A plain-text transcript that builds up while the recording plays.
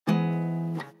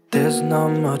There's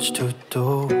not much to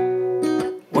do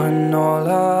when all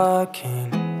I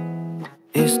can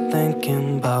is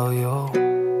thinking about you.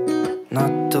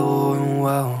 Not doing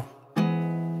well,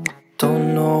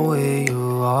 don't know where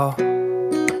you are,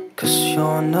 'cause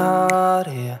you're not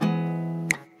here.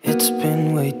 It's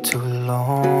been way too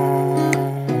long.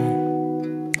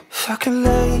 If I could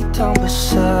lay down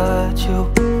beside you,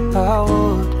 I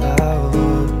would,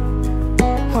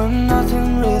 when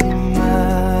nothing really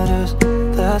matters.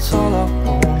 That's all I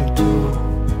wanna do.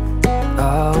 I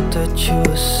hope that you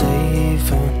are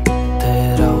safe and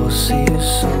that I will see you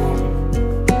soon.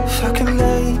 If I could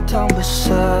lay down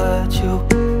beside you,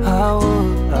 I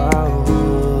would, I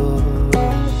would,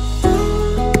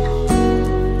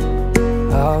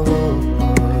 I would,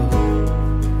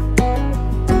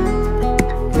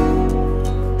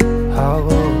 I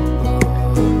would.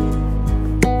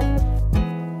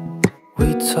 We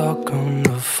talk on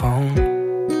the phone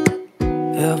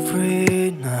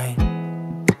every night.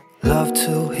 Love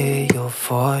to hear your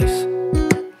voice.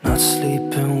 Not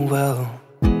sleeping well,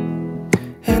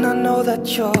 and I know that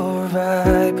you're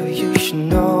right, but you should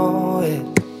know it.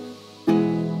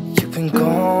 You've been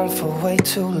gone for way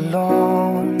too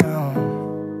long now.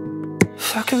 If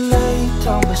I could lay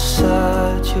down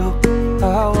beside you, I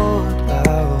would,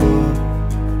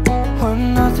 when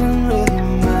nothing really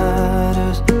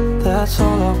matters. That's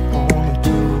all I wanna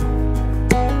do.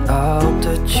 I hope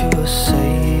that you are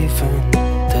safe and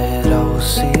that I will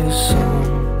see you soon.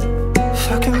 If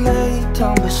I could lay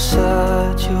down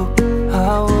beside you, I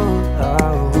would,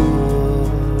 I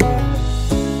would.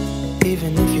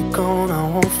 Even if you're gone, I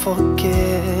won't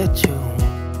forget you.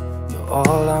 You're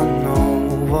all I know,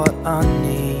 what I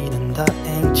need, and that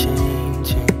ain't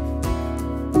changing.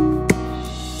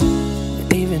 And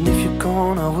even if you're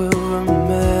gone, I will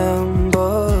remember.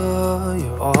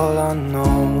 You're all I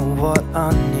know, what I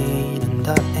need, and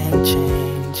that ain't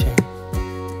changing.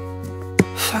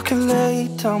 If I could lay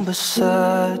down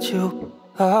beside you,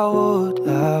 I would,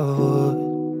 I would.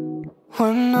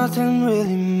 When nothing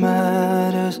really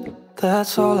matters,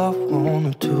 that's all I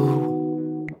wanna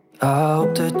do. I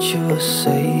hope that you are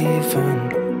safe and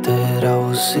that I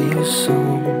will see you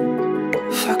soon.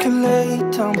 If I could lay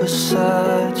down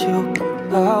beside you,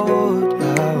 I would,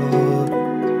 I would.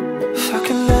 If I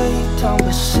could lay down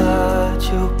beside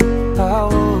you, I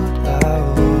would, I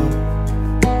would.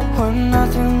 When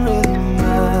nothing really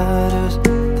matters,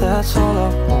 that's all I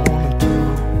wanna do.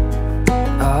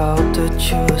 I hope that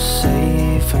you are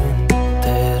safe and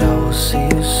that I will see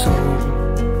you soon.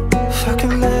 If I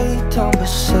could lay down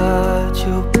beside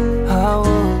you, I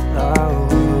would, I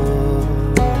would,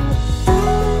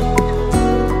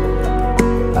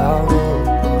 I would,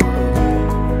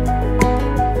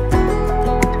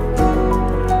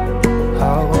 I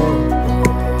would.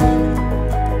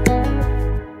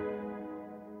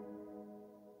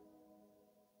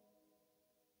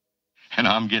 And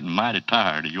I'm getting mighty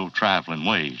tired of your trifling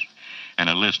ways and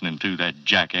of listening to that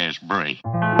jackass Bray.